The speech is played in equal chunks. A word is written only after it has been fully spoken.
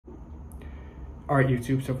Alright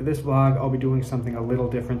YouTube, so for this vlog, I'll be doing something a little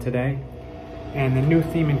different today. And the new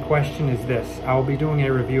theme in question is this. I'll be doing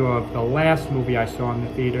a review of the last movie I saw in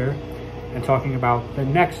the theater and talking about the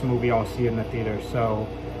next movie I'll see in the theater. So,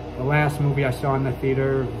 the last movie I saw in the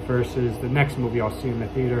theater versus the next movie I'll see in the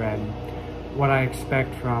theater, and what I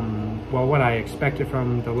expect from, well, what I expected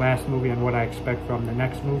from the last movie and what I expect from the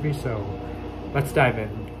next movie. So, let's dive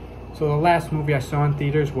in. So the last movie I saw in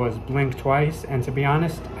theaters was Blink Twice, and to be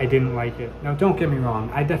honest, I didn't like it. Now don't get me wrong,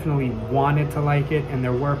 I definitely wanted to like it, and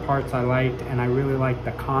there were parts I liked, and I really liked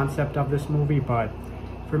the concept of this movie, but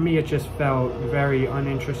for me it just felt very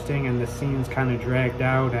uninteresting, and the scenes kind of dragged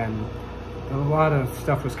out, and a lot of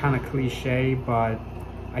stuff was kind of cliche, but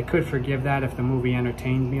I could forgive that if the movie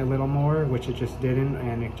entertained me a little more, which it just didn't,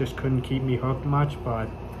 and it just couldn't keep me hooked much, but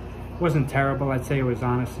wasn't terrible. I'd say it was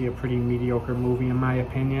honestly a pretty mediocre movie in my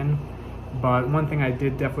opinion. But one thing I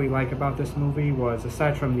did definitely like about this movie was,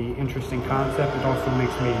 aside from the interesting concept, it also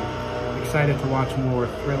makes me excited to watch more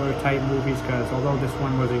thriller type movies, because although this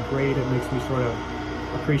one wasn't great, it makes me sort of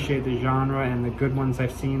appreciate the genre and the good ones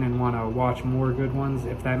I've seen and want to watch more good ones,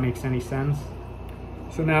 if that makes any sense.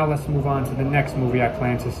 So now let's move on to the next movie I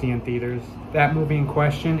plan to see in theaters. That movie in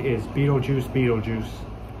question is Beetlejuice.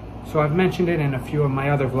 So I've mentioned it in a few of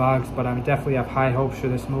my other vlogs, but I definitely have high hopes for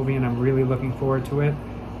this movie and I'm really looking forward to it.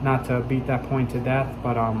 Not to beat that point to death,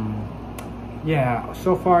 but yeah,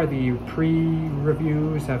 so far the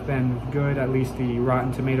pre-reviews have been good, at least the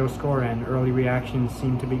Rotten Tomatoes score and early reactions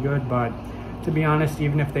seem to be good, but to be honest,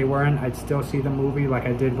 even if they weren't, I'd still see the movie like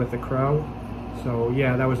I did with The Crow. So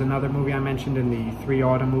yeah, that was another movie I mentioned in the 3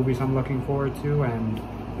 autumn movies I'm looking forward to, and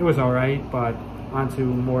it was alright, but on to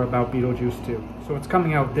more about Beetlejuice 2. So it's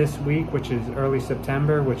coming out this week, which is early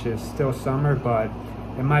September, which is still summer, but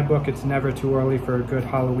in my book it's never too early for a good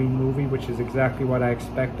Halloween movie, which is exactly what I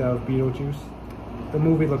expect of Beetlejuice. The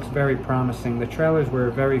movie looks very promising. The trailers were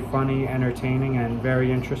very funny, entertaining, and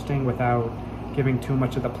very interesting without giving too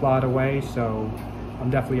much of the plot away, so I'm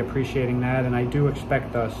definitely appreciating that, and I do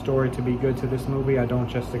expect the story to be good to this movie. I don't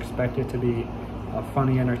just expect it to be a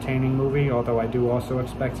funny, entertaining movie, although I do also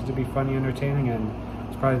expect it to be funny, entertaining, and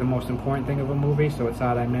it's probably the most important thing of a movie, so it's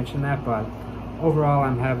odd I mentioned that, but overall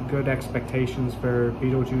I have good expectations for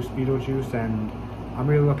Beetlejuice, and I'm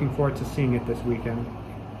really looking forward to seeing it this weekend.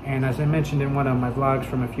 And as I mentioned in one of my vlogs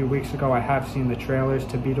from a few weeks ago, I have seen the trailers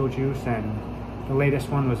to Beetlejuice, and the latest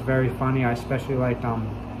one was very funny. I especially liked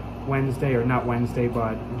Wednesday, or not Wednesday,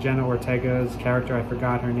 but Jenna Ortega's character. I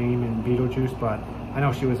forgot her name in Beetlejuice, but I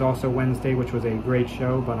know she was also Wednesday, which was a great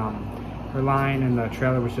show, but her line in the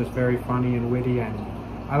trailer was just very funny and witty, and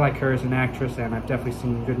I like her as an actress, and I've definitely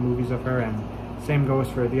seen good movies of her, and same goes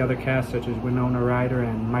for the other cast, such as Winona Ryder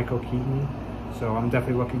and Michael Keaton. So I'm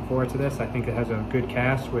definitely looking forward to this. I think it has a good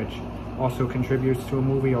cast, which also contributes to a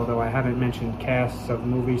movie, although I haven't mentioned casts of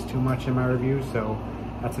movies too much in my reviews, so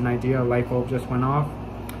that's an idea. A light bulb just went off.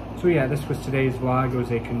 So yeah, this was today's vlog. It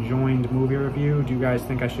was a conjoined movie review. Do you guys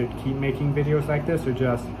think I should keep making videos like this or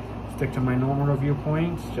just stick to my normal review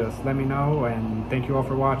points? Just let me know, and thank you all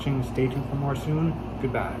for watching. Stay tuned for more soon.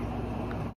 Goodbye.